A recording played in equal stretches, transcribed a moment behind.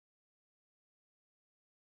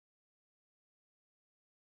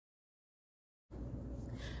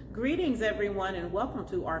Greetings everyone and welcome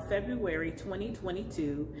to our February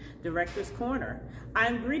 2022 Director's Corner.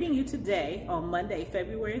 I'm greeting you today on Monday,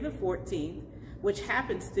 February the 14th, which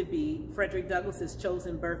happens to be Frederick Douglass's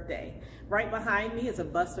chosen birthday. Right behind me is a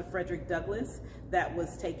bust of Frederick Douglass that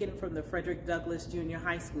was taken from the Frederick Douglass Junior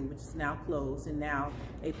High School, which is now closed and now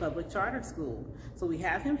a public charter school. So we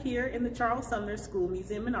have him here in the Charles Sumner School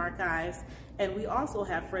Museum and Archives, and we also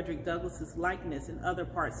have Frederick Douglass's likeness in other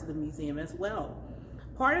parts of the museum as well.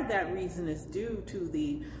 Part of that reason is due to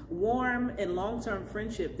the warm and long-term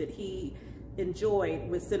friendship that he enjoyed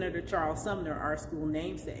with Senator Charles Sumner, our school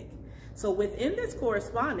namesake. So within this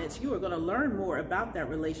correspondence, you are going to learn more about that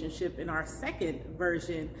relationship in our second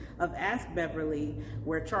version of Ask Beverly,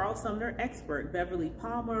 where Charles Sumner expert Beverly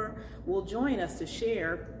Palmer will join us to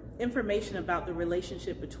share information about the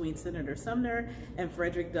relationship between Senator Sumner and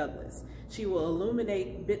Frederick Douglass. She will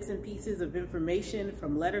illuminate bits and pieces of information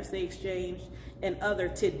from letters they exchanged and other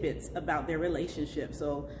tidbits about their relationship.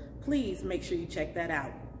 So please make sure you check that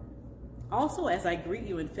out. Also, as I greet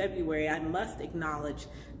you in February, I must acknowledge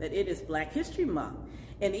that it is Black History Month.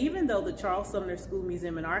 And even though the Charles Sumner School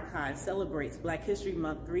Museum and Archives celebrates Black History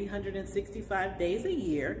Month 365 days a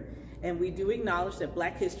year, and we do acknowledge that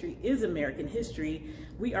Black history is American history,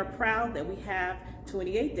 we are proud that we have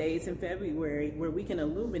 28 days in February where we can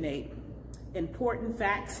illuminate important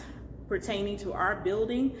facts pertaining to our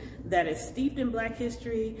building that is steeped in Black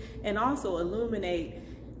history, and also illuminate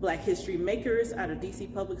Black history makers out of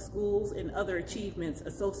DC public schools and other achievements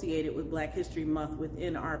associated with Black History Month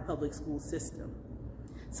within our public school system.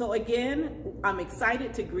 So again, I'm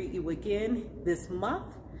excited to greet you again this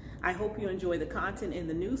month. I hope you enjoy the content in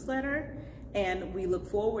the newsletter, and we look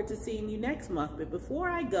forward to seeing you next month. But before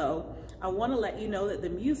I go, I want to let you know that the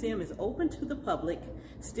museum is open to the public,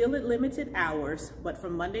 still at limited hours, but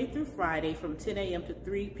from Monday through Friday from 10 a.m. to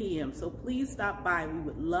 3 p.m. So please stop by. We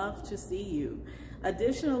would love to see you.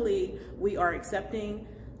 Additionally, we are accepting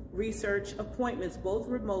research appointments both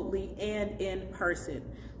remotely and in person.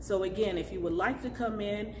 So again, if you would like to come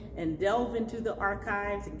in and delve into the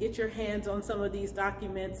archives and get your hands on some of these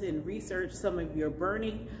documents and research some of your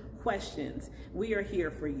burning questions, we are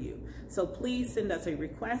here for you. So please send us a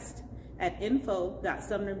request at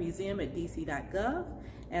info.sumnermuseum@dc.gov,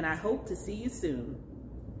 and I hope to see you soon.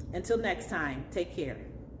 Until next time, take care.